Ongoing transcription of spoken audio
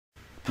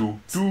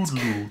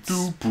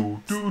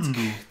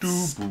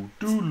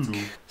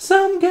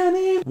Some guy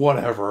named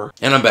whatever.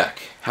 And I'm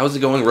back. How's it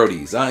going,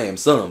 roadies? I am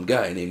some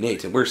guy named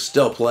Nate, and we're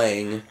still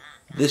playing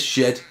this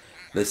shit.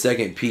 The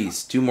second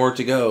piece, 2 more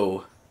to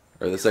go.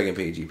 Or the second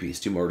pagey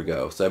piece, 2 more to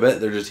go. So I bet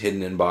they're just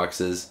hidden in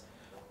boxes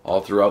all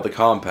throughout the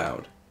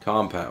compound.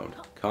 Compound.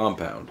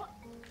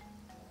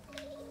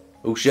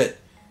 Oh shit.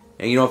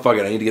 And you know what, fuck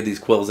it, I need to get these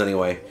quills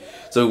anyway.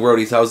 So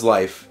roadies, how's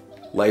life?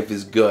 Life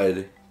is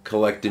good.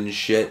 Collecting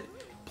shit.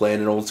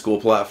 Playing an old school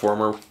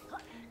platformer.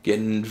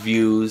 Getting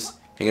views.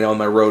 Hanging out with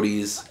my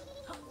roadies.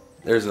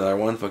 There's another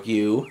one, fuck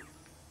you.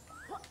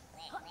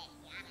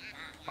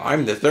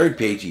 I'm the 3rd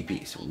pagey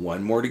piece.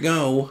 1 more to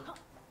go.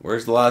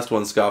 Where's the last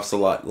one, Scoffs a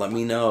lot? Let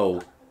me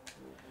know.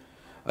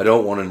 I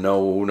don't want to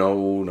know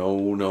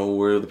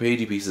where the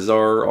pagey pieces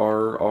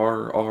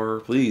are.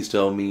 Please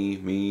tell me.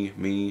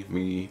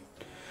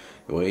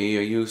 The way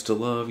I used to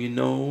love you,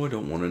 no. I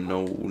don't want to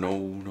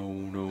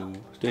know.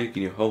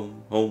 Taking you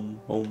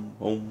home.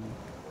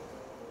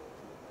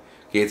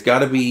 Okay, it's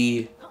gotta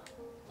be...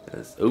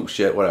 Oh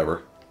shit,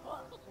 whatever.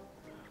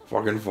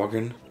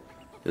 Fucking.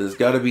 It's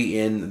gotta be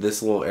in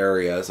this little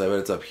area, so I bet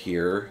it's up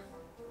here.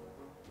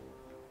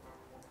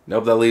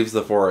 Nope, that leaves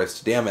the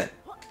forest. Damn it.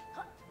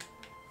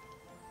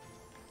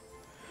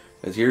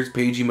 Because here's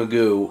Pagey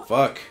Magoo.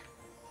 Fuck.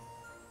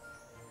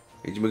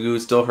 Pagey Magoo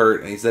is still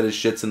hurt, and he said his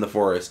shit's in the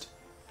forest.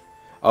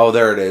 Oh,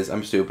 there it is.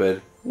 I'm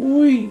stupid.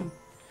 Whee!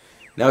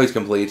 Now he's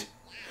complete.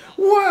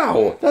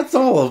 Wow! That's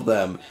all of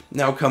them!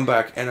 Now come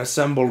back and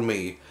assemble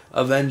me.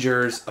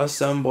 Avengers,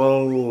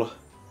 assemble!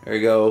 There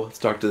you go. Let's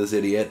talk to this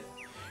idiot.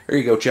 Here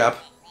you go, chap.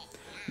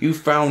 You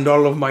found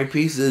all of my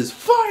pieces.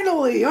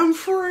 Finally! I'm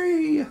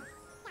free!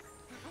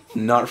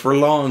 Not for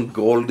long,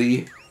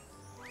 Goldie.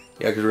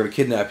 Yeah, because we're going to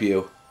kidnap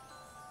you.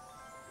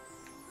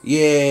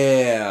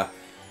 Yeah!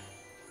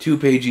 2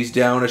 pages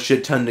down, a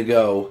shit ton to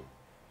go.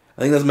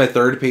 I think that's my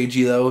 3rd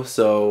pagey, though,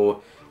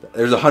 so...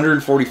 There's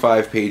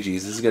 145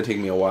 pages. This is going to take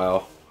me a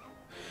while.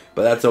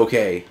 But that's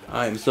okay.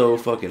 I'm so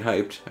fucking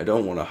hyped. I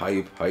don't want to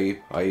hype.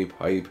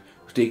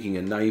 Taking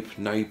a knife.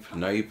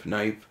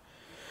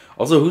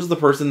 Also, who's the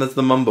person that's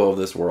the Mumbo of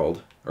this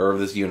world? Or of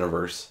this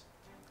universe?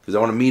 Because I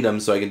want to meet him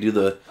so I can do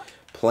the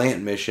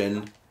plant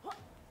mission.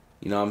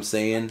 You know what I'm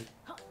saying?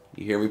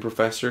 You hear me,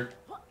 Professor?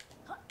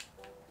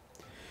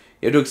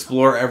 You have to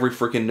explore every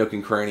freaking nook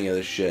and cranny of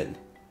this shit.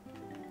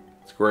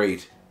 It's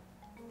great.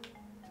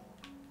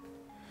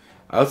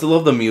 I also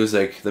love the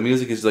music. The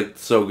music is, like,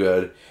 so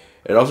good.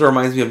 It also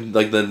reminds me of,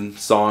 like, the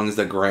songs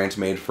that Grant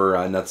made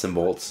for Nuts and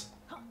Bolts.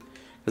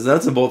 Because the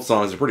Nuts and Bolts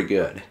songs are pretty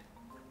good.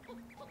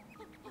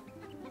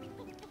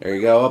 There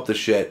you go, up the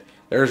shit.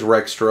 There's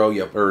Rextro,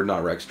 yep, or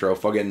not Rextro,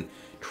 fucking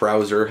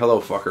Trowzer.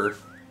 Hello, fucker.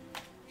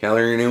 Can I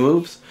learn your new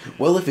moves?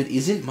 Well, if it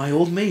isn't my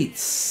old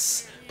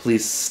mates,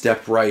 please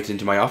step right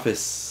into my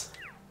office.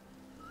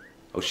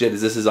 Oh shit,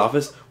 is this his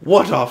office?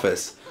 What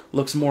office?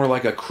 Looks more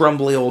like a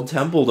crumbly old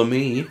temple to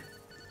me.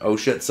 Oh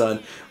shit,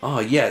 son. Ah,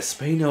 yes,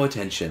 pay no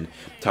attention.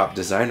 Top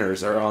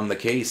designers are on the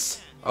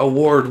case.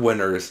 Award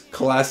winners.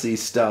 Classy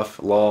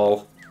stuff,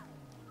 lol.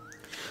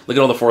 Look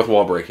at all the 4th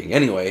wall breaking.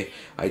 Anyway,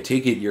 I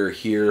take it you're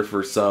here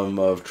for some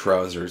of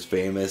Trowzers'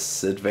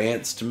 famous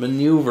advanced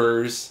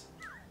maneuvers.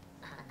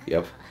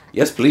 Yep.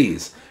 Yes,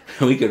 please.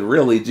 We could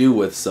really do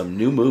with some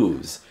new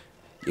moves.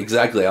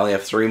 Exactly, I only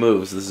have 3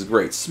 moves. This is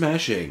great.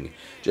 Smashing.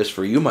 Just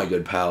for you, my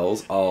good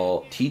pals,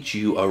 I'll teach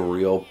you a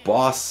real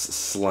boss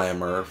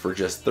slammer for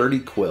just 30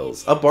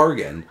 quills. A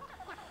bargain.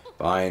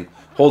 Fine.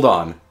 Hold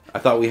on. I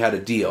thought we had a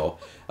deal.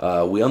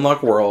 We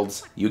unlock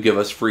worlds, you give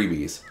us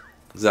freebies.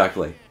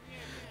 Exactly.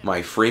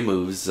 My free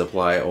moves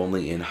apply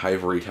only in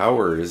Ivory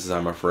Towers,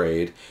 I'm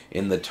afraid.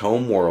 In the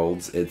Tome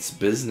worlds, it's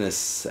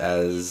business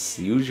as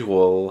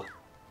usual.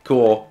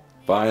 Cool.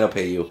 Fine, I'll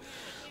pay you.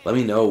 Let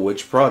me know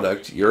which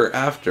product you're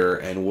after,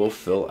 and we'll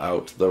fill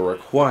out the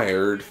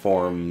required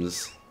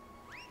forms.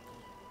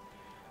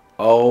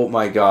 Oh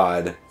my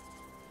god.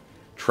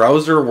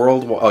 Trowzer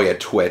Worldwide. Oh yeah,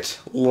 Twit.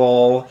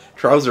 Lol.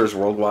 Trowzers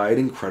Worldwide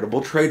Incredible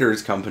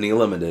Traders Company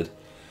Limited.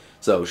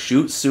 So,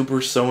 shoot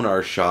super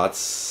sonar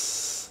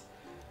shots.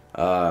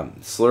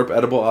 Slurp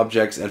edible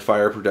objects and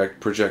fire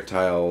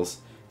projectiles.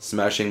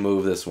 Smashing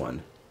move this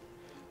one.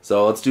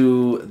 So let's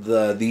do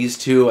these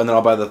 2, and then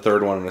I'll buy the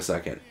 3rd one in a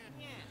second.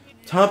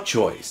 Top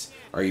choice.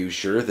 Are you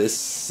sure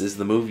this is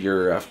the move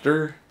you're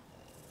after?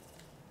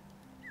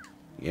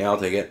 Yeah, I'll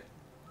take it.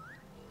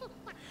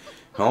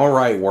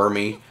 Alright,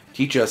 Wormy.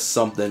 Teach us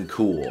something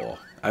cool.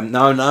 I'm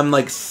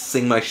like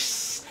sing my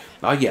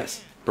ah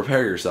yes.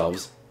 Prepare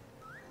yourselves.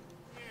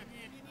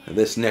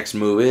 This next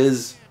move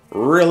is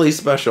really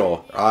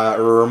special.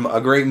 A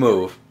great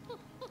move.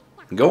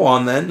 Go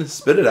on then.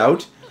 Spit it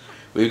out.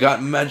 We've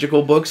got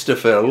magical books to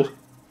fill.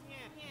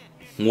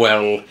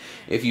 Well,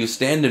 if you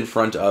stand in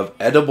front of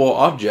edible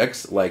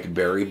objects like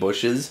berry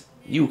bushes,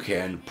 you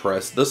can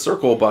press the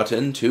circle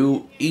button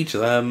to eat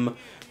them.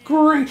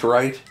 Great,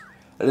 right?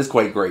 That is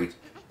quite great.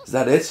 Is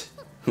that it?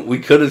 We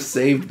could have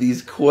saved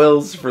these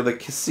quills for the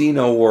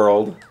casino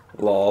world.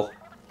 Lol.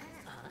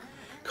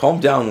 Calm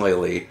down,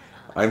 Laylee.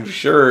 I'm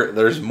sure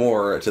there's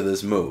more to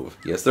this move.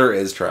 Yes, there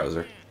is,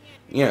 Trowzer.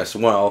 Yes,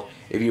 well,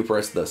 if you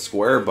press the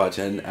square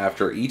button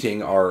after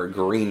eating, our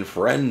green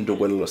friend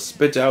will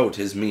spit out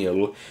his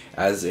meal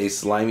as a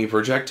slimy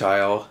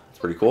projectile. That's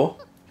pretty cool.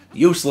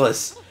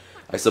 Useless!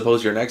 I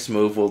suppose your next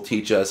move will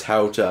teach us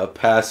how to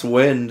pass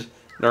wind.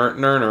 Ner,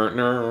 ner, ner,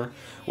 ner.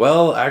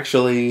 Well,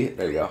 actually,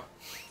 there you go.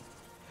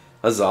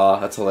 Huzzah,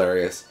 that's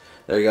hilarious.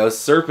 There you go,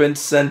 Serpent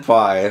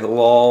Senpai,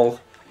 lol.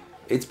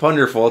 It's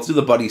wonderful, let's do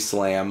the buddy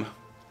slam.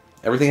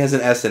 Everything has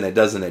an S in it,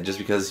 doesn't it? Just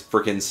because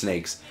frickin'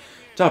 snakes.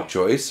 Top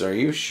choice, are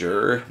you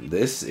sure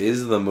this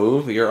is the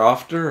move you're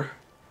after?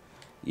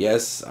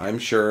 Yes, I'm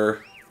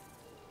sure.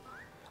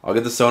 I'll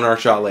get the sonar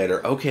shot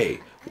later. Okay,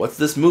 what's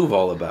this move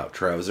all about,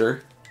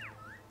 Trowzer?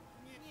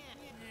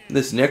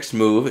 This next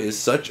move is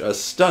such a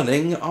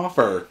stunning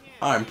offer.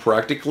 I'm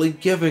practically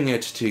giving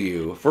it to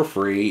you for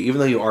free, even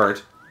though you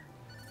aren't.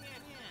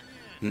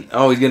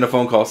 Oh, he's getting a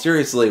phone call.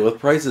 Seriously, with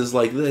prices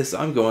like this,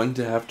 I'm going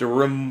to have to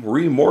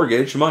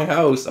remortgage my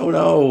house. Oh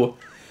no.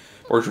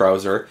 Poor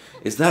Trowzer.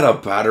 Is that a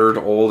battered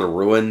old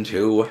ruin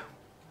too?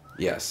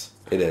 Yes,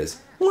 it is.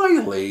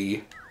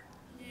 Laylee.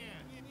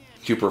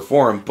 To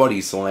perform Buddy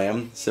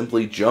Slam,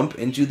 simply jump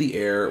into the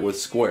air with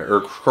square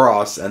or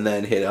cross and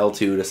then hit L2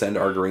 to send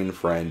our green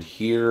friend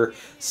here,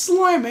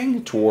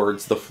 slamming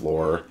towards the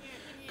floor,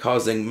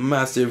 causing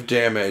massive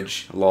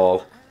damage.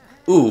 Lol.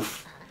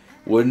 Oof.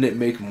 Wouldn't it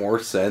make more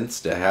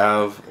sense to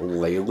have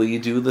Laylee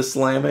do the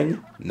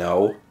slamming?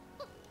 No.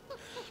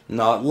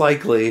 Not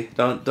likely.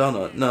 Dun dun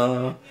dun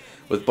dun.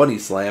 With Buddy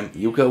Slam,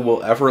 Yooka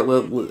will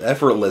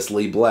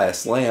effortlessly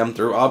blast slam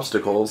through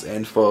obstacles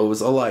and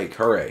foes alike.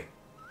 Hooray.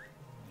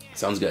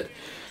 Sounds good.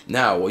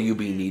 Now, will you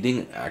be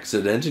needing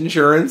accident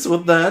insurance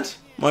with that,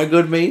 my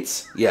good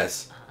mates?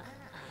 Yes.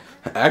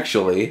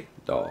 Actually,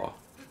 aw.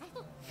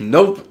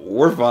 Nope,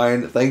 we're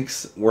fine.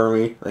 Thanks,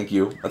 Wormy. Thank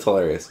you. That's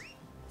hilarious.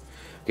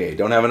 Okay,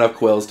 don't have enough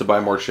quills to buy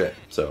more shit.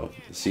 So,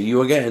 see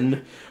you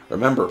again.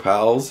 Remember,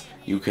 pals,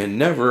 you can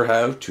never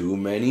have too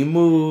many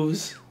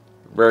moves.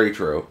 Very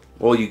true.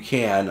 Well, you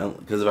can,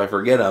 because if I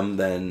forget them,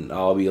 then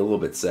I'll be a little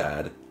bit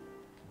sad.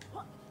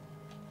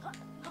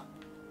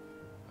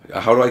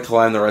 How do I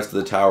climb the rest of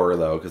the tower,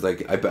 though? Because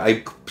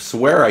I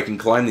swear I can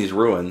climb these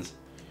ruins.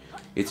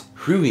 It's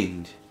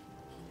ruined.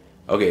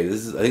 Okay,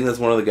 this is. I think that's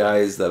one of the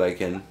guys that I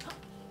can...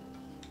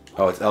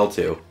 Oh, it's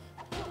L2.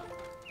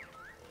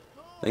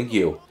 Thank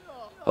you.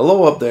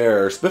 Hello up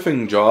there.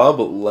 Spiffing job,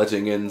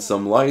 letting in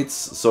some lights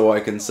so I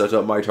can set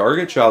up my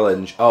target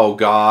challenge. Oh,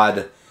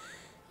 God.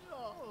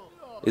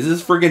 Is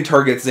this friggin'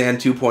 Target Zan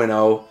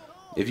 2.0?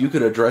 If you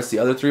could address the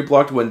other 3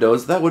 blocked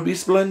windows, that would be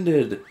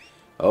splendid.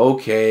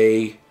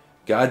 Okay.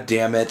 God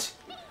damn it.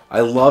 I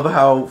love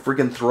how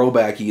freaking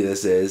throwbacky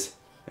this is.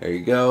 There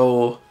you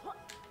go.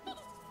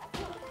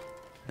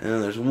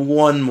 And there's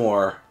one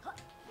more.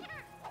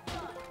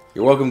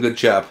 You're welcome, good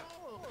chap.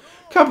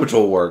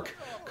 Capital work.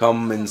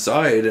 Come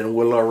inside and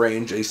we'll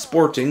arrange a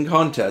sporting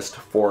contest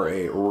for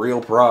a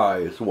real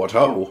prize. What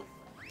ho?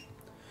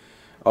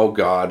 Oh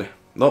god.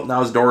 Nope,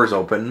 now his door is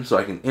open so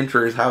I can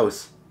enter his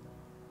house.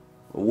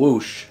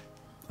 Whoosh.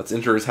 Let's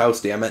enter his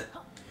house, damn it.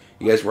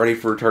 You guys ready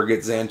for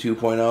Target Zan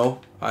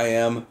 2.0? I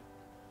am.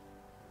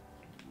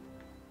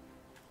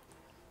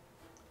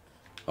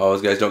 Oh,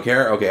 those guys don't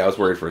care? Okay, I was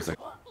worried for a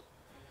second.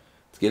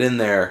 Let's get in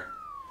there.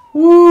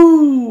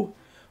 Woo!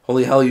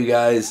 Holy hell, you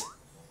guys.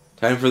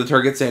 Time for the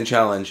Target Zan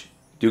challenge.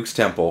 Duke's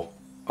Temple.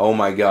 Oh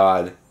my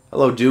god.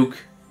 Hello, Duke.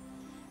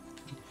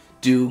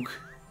 Duke.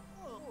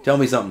 Tell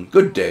me something.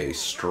 Good day,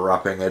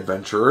 strapping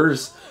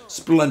adventurers.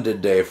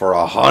 Splendid day for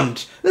a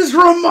hunt. This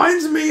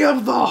reminds me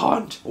of the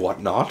hunt. What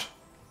not?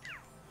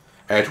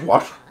 At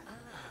what?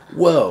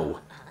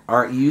 Whoa.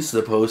 Aren't you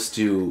supposed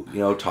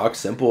to, talk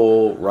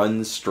simple,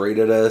 run straight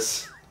at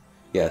us?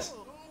 Yes.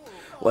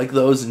 Like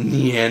those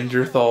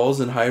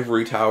Neanderthals in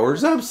ivory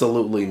towers?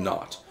 Absolutely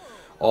not.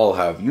 I'll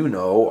have you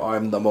know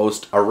I'm the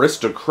most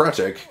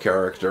aristocratic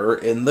character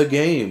in the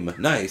game.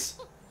 Nice.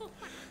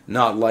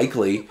 Not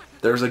likely.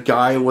 There's a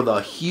guy with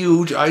a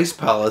huge ice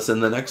palace in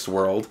the next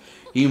world.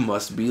 He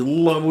must be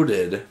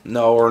loaded.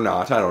 No, or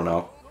not. I don't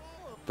know.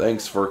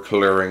 Thanks for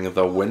clearing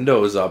the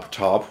windows up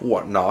top,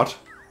 whatnot.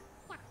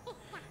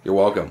 You're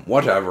welcome.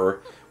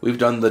 Whatever. We've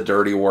done the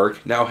dirty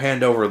work. Now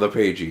hand over the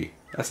pagey.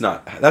 That's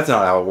not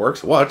how it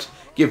works. What?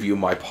 Give you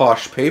my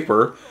posh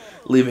paper,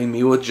 leaving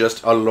me with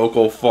just a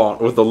local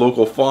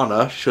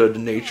fauna, should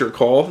nature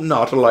call?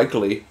 Not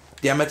likely.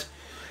 Damn it.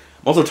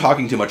 I'm also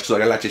talking too much, so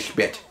I like to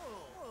spit.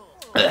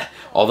 Ugh.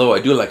 Although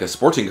I do like a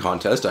sporting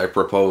contest, I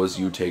propose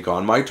you take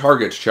on my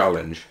target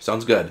challenge.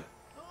 Sounds good.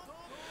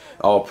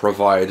 I'll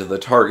provide the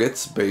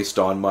targets based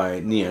on my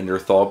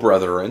Neanderthal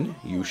brethren.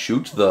 You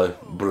shoot the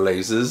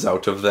blazes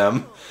out of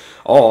them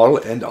all,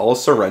 and I'll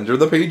surrender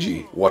the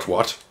pagey.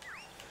 What?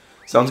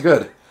 Sounds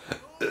good.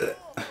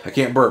 I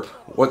can't burp.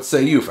 What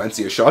say you?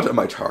 Fancy a shot at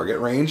my target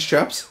range,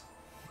 chaps?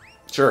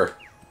 Sure.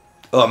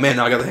 Oh man,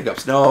 now I got the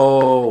hiccups.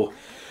 No!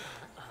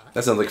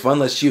 That sounds like fun.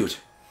 Let's shoot.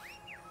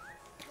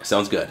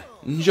 Sounds good.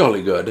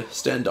 Jolly good.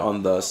 Stand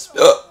on the...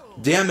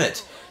 damn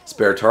it!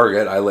 Spare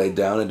target I laid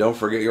down, and don't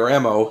forget your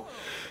ammo.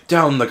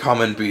 Down the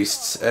common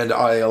beasts, and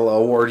I'll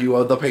award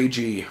you the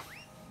Pagey.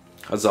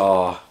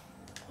 Huzzah.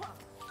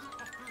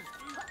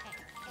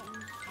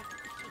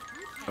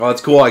 Oh,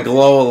 that's cool. I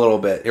glow a little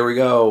bit. Here we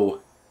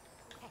go.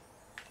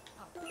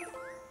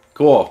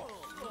 Cool.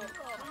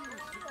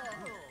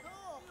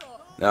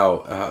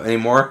 Now, any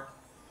more?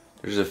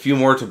 There's a few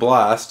more to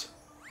blast.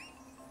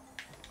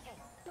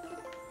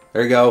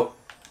 There you go.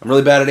 I'm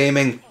really bad at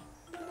aiming.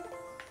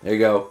 There you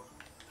go.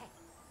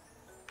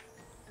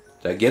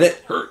 Did I get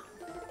it? Hurt.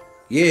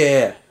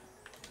 Yeah.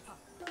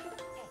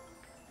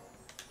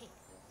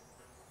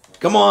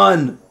 Come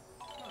on.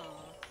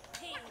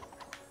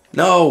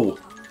 No.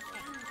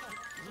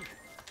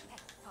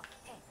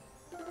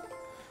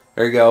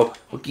 There you go.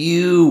 Fuck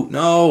you.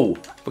 No.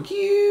 Fuck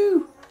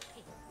you.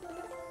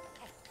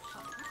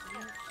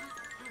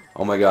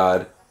 Oh my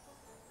god.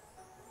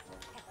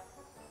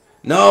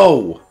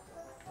 No.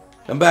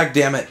 Come back,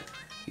 damn it.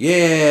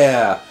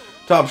 Yeah.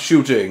 Top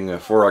shooting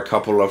for a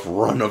couple of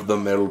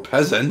run-of-the-mill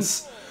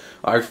peasants.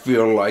 I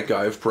feel like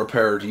I've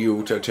prepared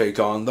you to take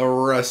on the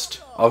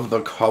rest of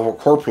the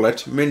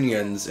corporate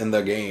minions in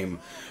the game.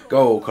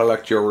 Go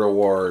collect your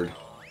reward.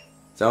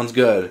 Sounds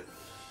good.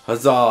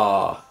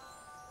 Huzzah!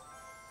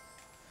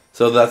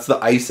 So that's the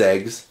ice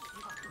eggs.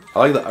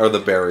 I like the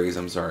berries,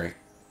 I'm sorry.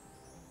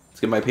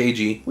 Let's get my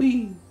Pagey.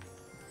 Whee!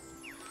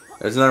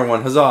 There's another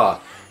one. Huzzah!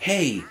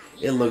 Hey,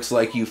 it looks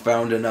like you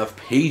found enough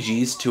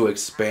Pagies to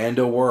expand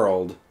a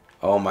world.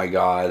 Oh my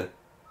god.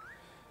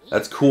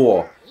 That's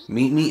cool.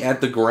 Meet me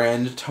at the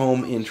Grand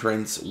Tome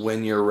entrance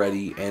when you're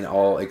ready, and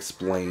I'll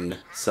explain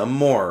some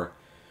more.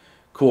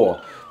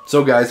 Cool.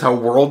 So guys, how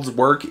worlds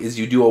work is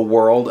you do a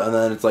world, and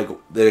then it's like,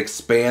 it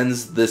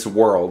expands this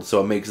world,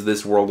 so it makes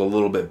this world a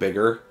little bit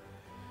bigger,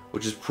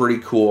 which is pretty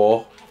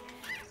cool.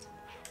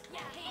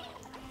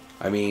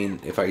 I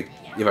mean, if I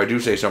do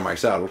say so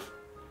myself.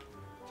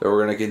 So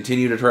we're going to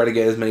continue to try to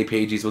get as many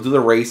Pagies. We'll do the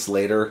race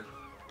later.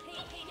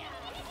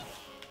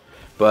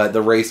 But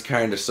the race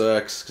kind of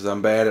sucks, because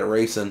I'm bad at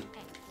racing.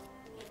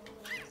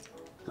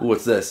 Ooh,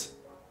 what's this?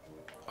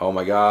 Oh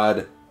my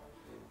god.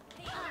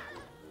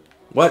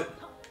 What?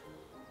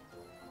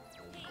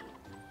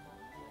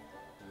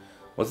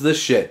 What's this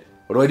shit?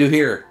 What do I do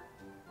here?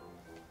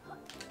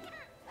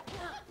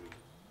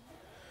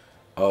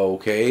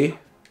 Okay.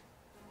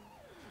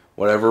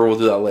 Whatever, we'll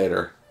do that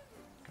later.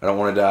 I don't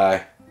want to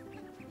die.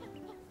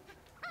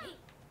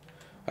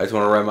 I just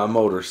want to ride my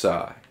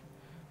motorcycle.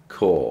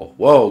 Cool.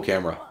 Whoa,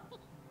 camera.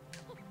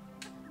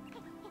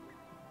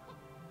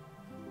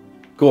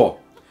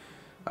 Cool.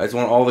 I just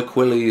want all the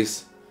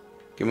Quillies.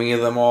 Give me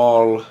them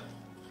all.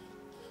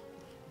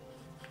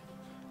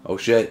 Oh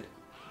shit.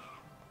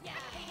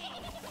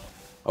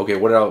 Okay,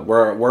 what else?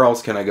 Where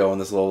else can I go in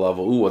this little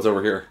level? Ooh, what's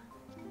over here?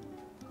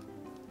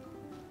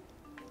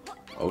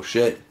 Oh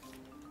shit.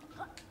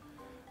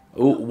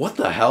 Ooh, what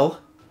the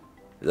hell?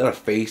 Is that a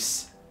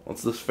face?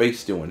 What's this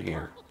face doing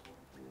here?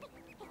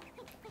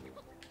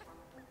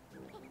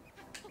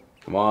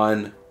 Come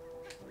on.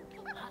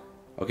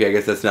 Okay, I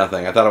guess that's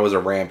nothing. I thought it was a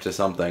ramp to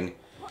something.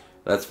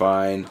 That's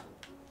fine.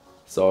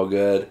 It's all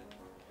good.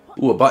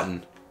 Ooh, a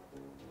button.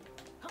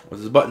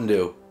 What's this button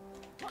do?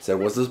 It said,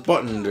 what's this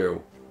button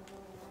do?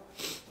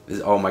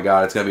 Oh my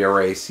god, it's gonna be a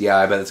race. Yeah,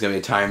 I bet it's gonna be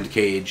a timed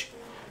cage.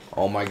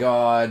 Oh my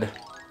god.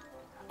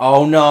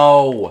 Oh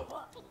no!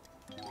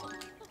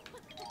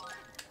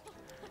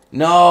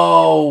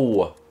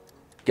 No!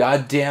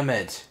 God damn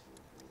it.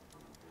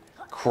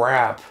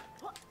 Crap.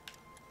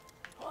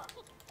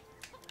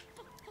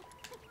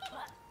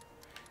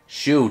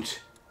 Shoot.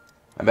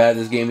 I'm bad at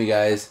this game, you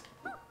guys.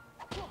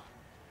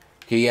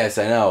 Okay, yes,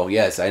 I know.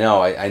 Yes, I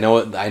know. I know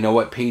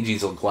what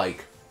Pagies look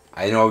like.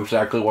 I know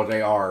exactly what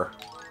they are.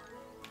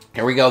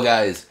 Here we go,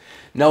 guys.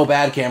 No,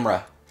 bad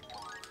camera.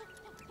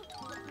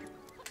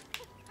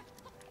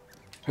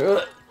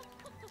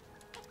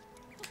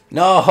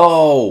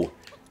 No!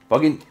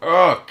 Fucking,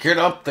 get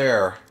up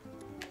there.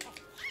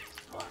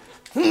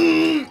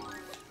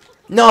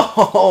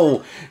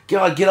 No!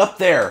 God, get up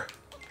there.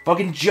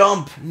 Fucking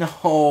jump.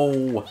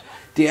 No.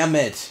 Damn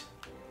it.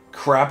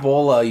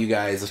 Crapola, you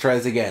guys. Let's try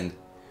this again.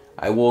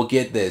 I will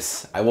get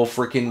this. I will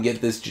freaking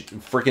get this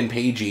freaking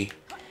Pagey.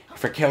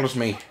 If it kills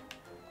me,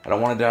 I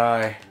don't want to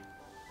die.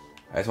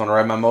 I just want to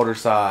ride my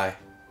motorcycle.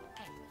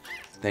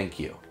 Thank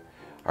you.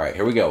 Alright,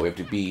 here we go. We have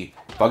to be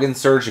fucking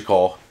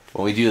surgical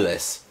when we do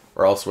this,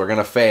 or else we're going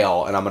to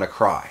fail and I'm going to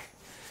cry.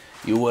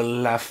 You will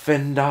laugh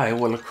and I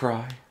will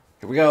cry.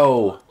 Here we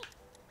go.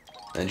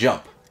 And then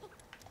jump.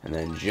 And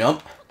then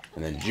jump.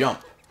 And then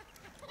jump.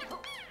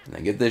 And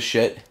then get this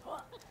shit.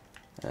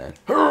 And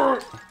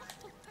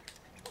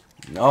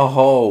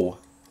no.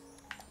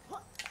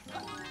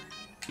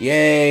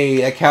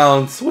 Yay, that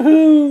counts.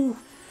 Woohoo!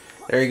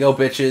 There you go,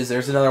 bitches.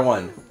 There's another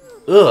one.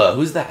 Ugh,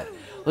 who's that?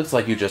 Looks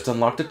like you just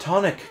unlocked a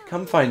tonic.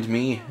 Come find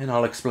me, and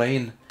I'll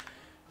explain.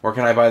 Where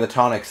can I buy the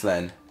tonics,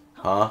 then?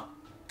 Huh?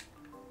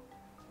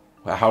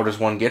 How does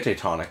one get a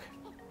tonic?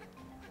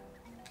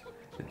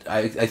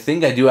 I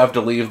think I do have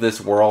to leave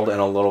this world in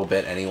a little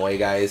bit anyway,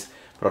 guys.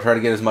 But I'll try to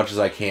get as much as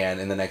I can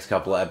in the next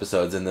couple of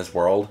episodes in this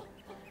world.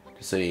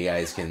 Just so you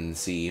guys can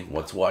see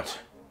what's what.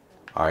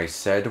 I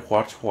said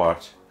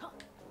what.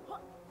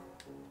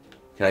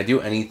 Can I do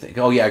anything?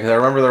 Oh yeah, because I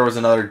remember there was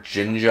another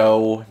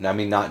Jinjo. I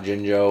mean, not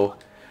Jinjo.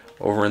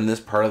 Over in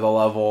this part of the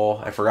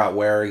level. I forgot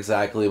where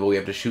exactly, but we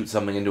have to shoot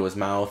something into his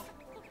mouth.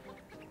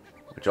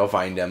 Which I'll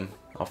find him.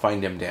 I'll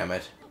find him, damn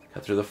it.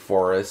 Cut through the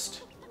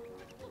forest.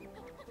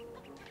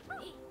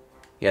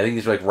 Yeah, I think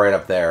he's like right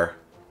up there.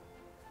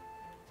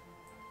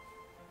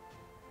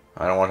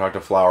 I don't want to talk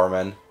to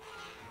Flowerman.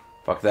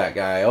 Fuck that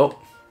guy. Oh.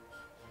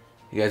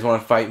 You guys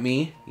want to fight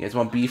me? You guys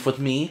want beef with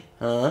me?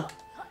 Huh?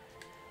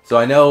 So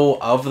I know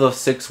of the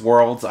 6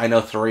 worlds, I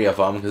know 3 of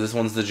them. Because this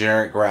one's the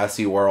generic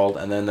grassy world.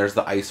 And then there's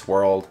the ice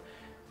world.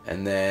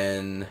 And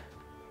then...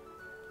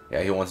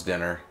 yeah, he wants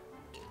dinner.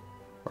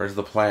 Where's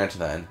the plant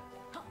then?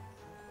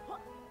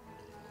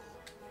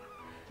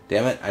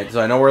 Damn it. So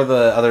I know where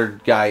the other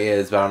guy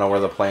is, but I don't know where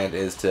the plant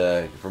is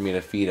for me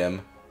to feed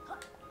him.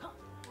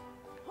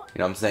 You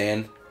know what I'm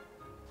saying?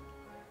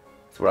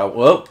 So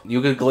whoa,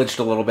 you get glitched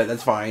a little bit.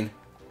 That's fine.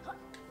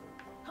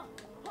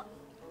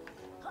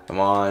 Come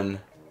on.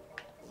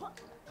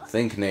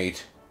 Think,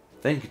 Nate.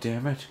 Think,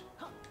 damn it.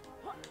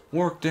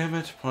 Work, damn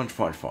it. Punch,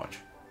 punch, punch.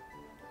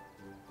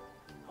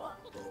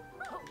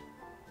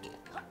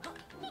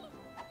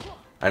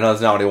 I know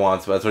that's not what he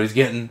wants, but that's what he's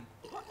getting.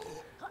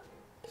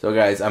 So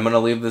guys, I'm going to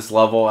leave this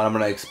level, and I'm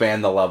going to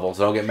expand the level,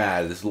 so don't get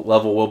mad. This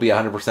level will be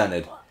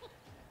 100%ed.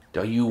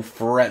 Don't you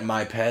fret,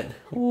 my pet.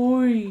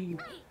 Oi.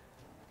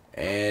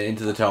 And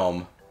into the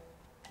tome.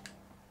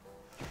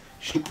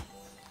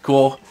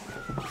 Cool.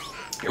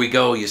 Here we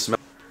go, you smell.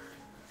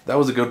 That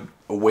was a good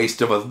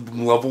waste of a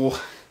level.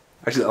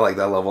 Actually, I like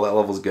that level. That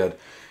level's good.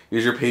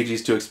 Use your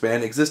pages to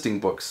expand existing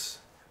books.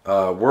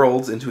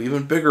 Worlds into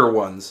even bigger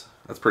ones.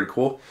 That's pretty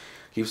cool.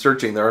 Keep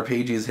searching. There are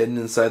pages hidden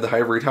inside the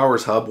Ivory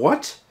Towers hub.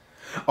 What?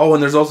 Oh,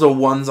 and there's also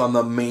ones on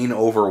the main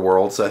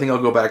overworld, so I think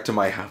I'll go back to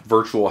my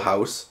virtual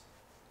house.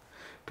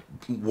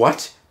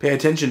 What? Pay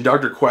attention,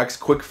 Dr. Quack's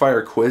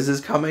quickfire quiz is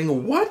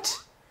coming?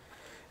 What?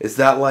 Is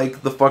that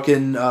like the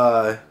fucking,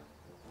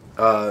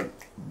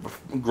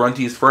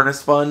 Grunty's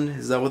Furnace Fun?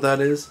 Is that what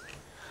that is?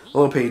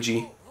 Hello,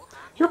 Pagey.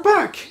 You're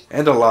back!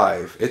 And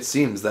alive. It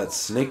seems that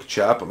Snake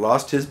Chap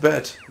lost his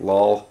bet.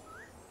 Lol.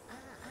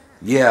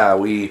 Yeah,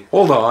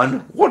 hold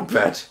on. What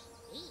bet?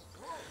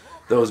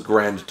 Those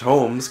grand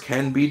tomes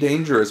can be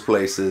dangerous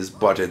places,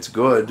 but it's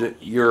good.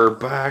 You're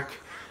back.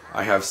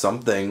 I have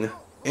something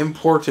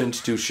important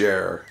to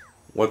share.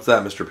 What's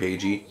that, Mr.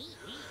 Pagey?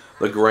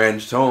 The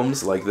grand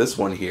tomes, like this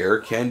one here,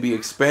 can be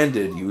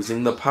expanded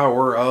using the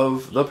power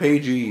of the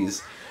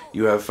pages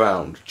you have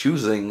found.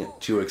 Choosing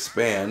to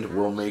expand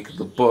will make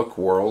the book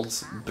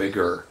worlds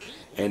bigger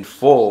and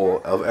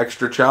full of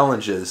extra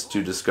challenges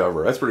to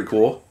discover. That's pretty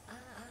cool.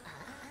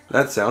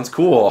 That sounds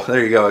cool.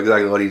 There you go,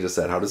 exactly what he just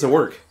said. How does it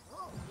work?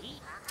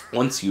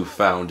 Once you've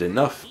found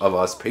enough of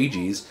us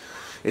pages,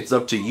 it's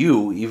up to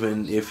you,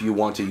 even if you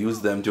want to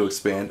use them to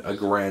expand a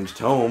grand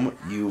tome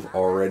you've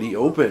already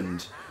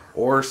opened,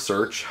 or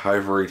search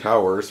Ivory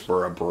Towers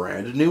for a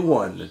brand new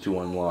one to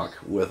unlock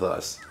with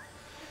us.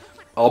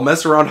 I'll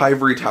mess around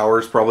Ivory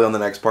Towers probably on the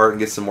next part and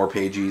get some more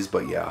pages,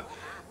 but yeah.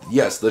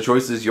 Yes, the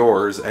choice is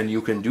yours, and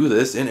you can do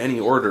this in any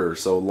order,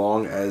 so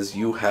long as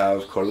you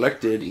have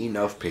collected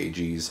enough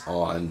pages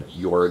on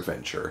your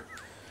adventure.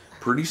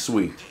 Pretty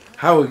sweet.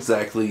 How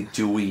exactly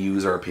do we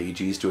use our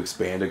pages to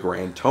expand a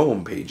grand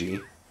tome,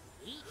 Pagey?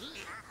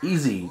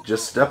 Easy.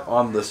 Just step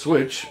on the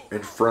switch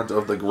in front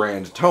of the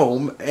grand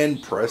tome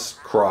and press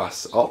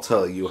cross. I'll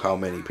tell you how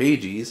many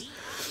pages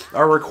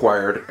are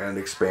required and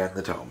expand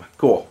the tome.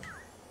 Cool.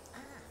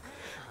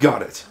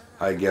 Got it.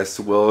 I guess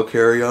we'll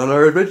carry on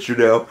our adventure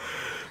now.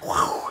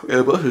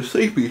 It was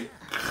sleepy.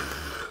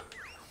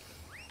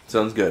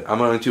 Sounds good. I'm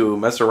going to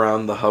mess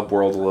around the hub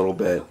world a little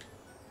bit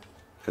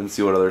and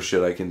see what other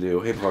shit I can do.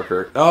 Hey,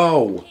 fucker.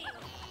 Oh!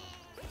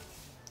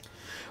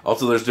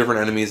 Also, there's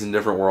different enemies in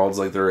different worlds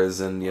like there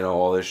is in, you know,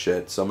 all this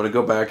shit. So I'm going to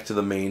go back to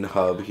the main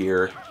hub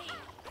here.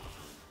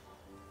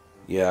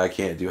 Yeah, I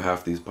can't do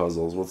half these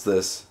puzzles. What's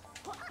this?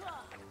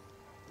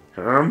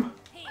 Oh,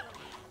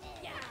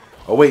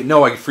 wait,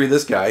 no, I can free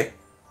this guy.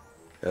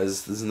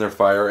 Isn't there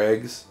fire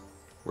eggs?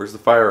 Where's the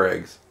fire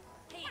eggs?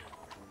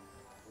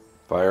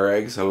 Fire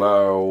eggs,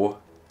 hello?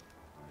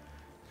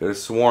 Could have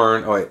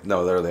sworn... oh, wait,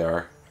 no, there they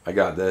are. I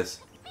got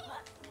this.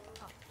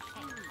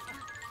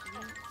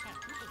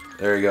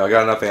 There you go, I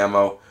got enough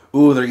ammo.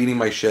 Ooh, they're eating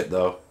my shit,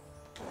 though.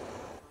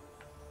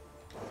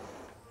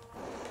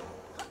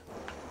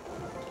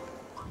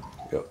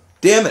 Go.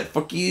 Damn it,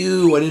 fuck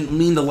you! I didn't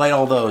mean to light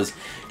all those.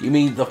 You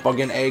mean the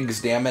fucking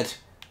eggs, damn it.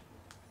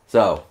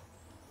 So.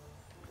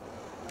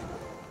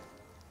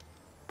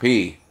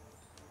 P.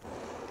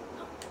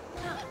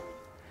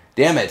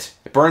 Damn it,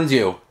 it burns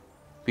you.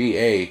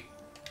 P-A.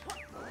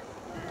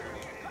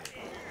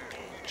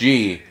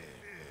 G.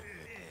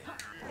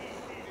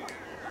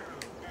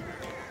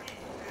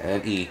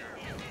 And E.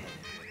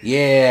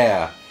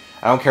 Yeah!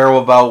 I don't care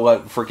about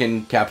what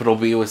freaking capital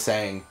B was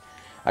saying.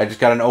 I just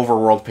got an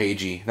overworld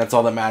pagey. That's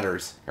all that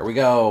matters. Here we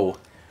go.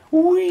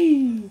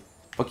 Whee!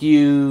 Fuck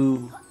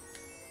you.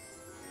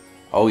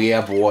 Oh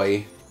yeah,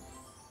 boy.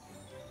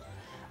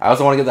 I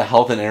also want to get the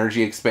health and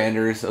energy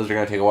expanders. Those are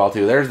going to take a while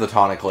too. There's the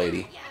tonic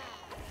lady.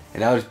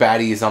 And now there's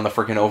baddies on the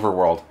freaking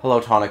overworld.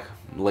 Hello, tonic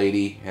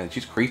lady. And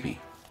she's creepy.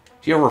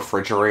 Do you have a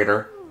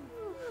refrigerator?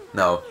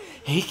 No.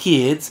 Hey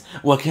kids,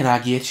 what can I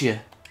get you?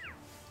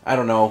 I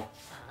don't know.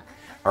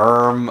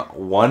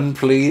 One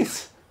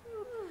please?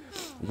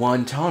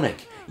 One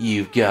tonic.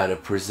 You've got to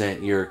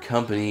present your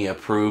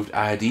company-approved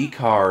ID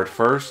card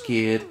first,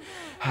 kid.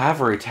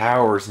 Ivory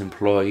Towers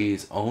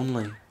employees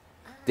only.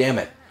 Damn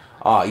it.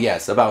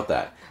 Yes, about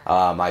that.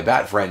 My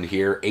bat friend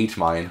here ate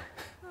mine.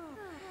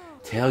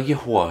 Tell you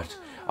what,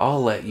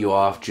 I'll let you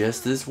off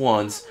just this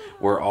once.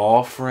 We're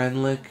all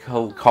friendly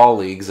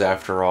colleagues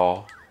after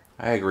all.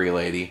 I agree,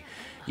 lady.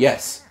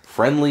 Yes,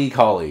 friendly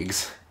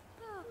colleagues.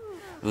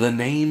 The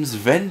name's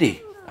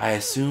Vendy. I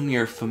assume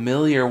you're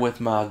familiar with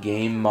my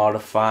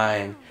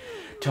game-modifying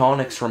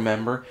tonics,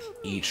 remember?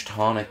 Each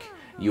tonic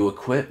you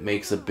equip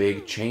makes a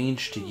big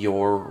change to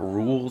your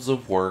rules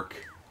of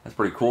work. That's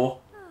pretty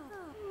cool.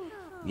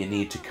 You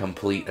need to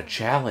complete a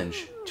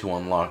challenge to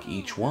unlock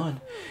each one.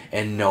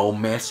 And no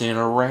messing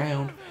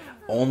around.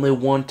 Only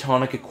one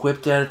tonic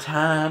equipped at a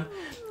time.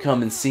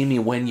 Come and see me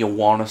when you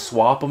want to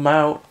swap them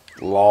out.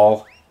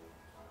 Lol.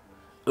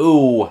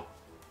 Ooh.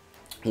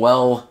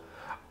 Well,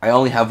 I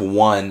only have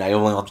one. I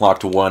only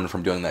unlocked one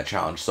from doing that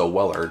challenge. So,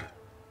 Wellard.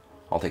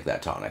 I'll take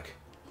that tonic.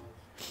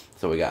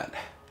 So we got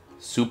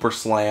Super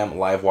Slam,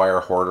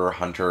 Livewire, Hoarder,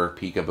 Hunter,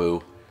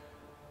 Peekaboo.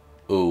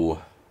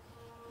 Ooh.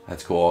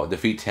 That's cool.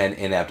 Defeat 10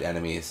 inept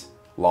enemies.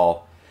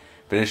 Lol.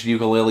 Finish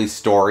Yooka-Laylee's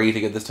story to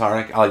get this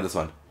tonic. I like this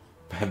one.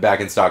 Back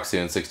in stock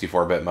soon,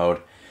 64-bit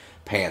mode.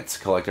 Pants.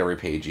 Collect every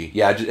pagey.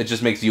 Yeah, it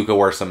just makes Yooka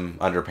wear some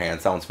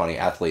underpants. That one's funny.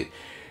 Athlete.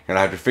 You're going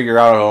to have to figure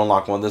out how to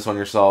unlock this one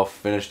yourself.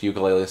 Finish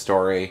Yooka-Laylee's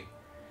story.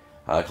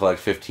 Collect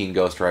 15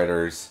 Ghost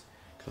Riders.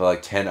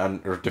 Collect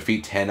 10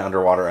 defeat 10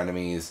 underwater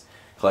enemies.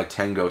 Collect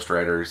 10 Ghost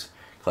Riders.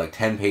 Collect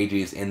 10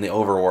 pages in the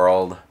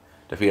overworld.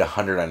 Defeat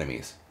 100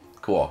 enemies.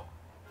 Cool.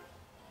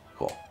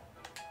 Cool.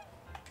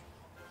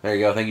 There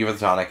you go. Thank you for the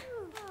tonic.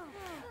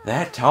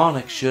 That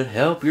tonic should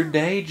help your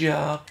day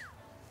job.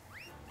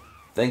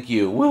 Thank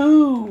you.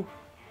 Woo!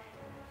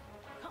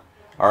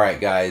 Alright,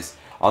 guys.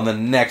 On the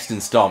next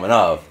installment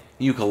of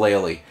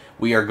Yooka-Laylee,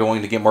 we are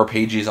going to get more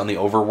pages on the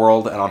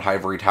overworld and on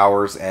Ivory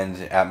Towers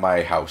and at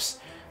my house.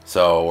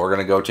 So we're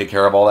going to go take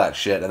care of all that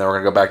shit, and then we're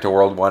going to go back to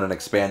World 1 and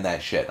expand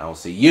that shit. I will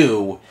see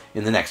you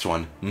in the next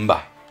one.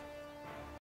 Bye.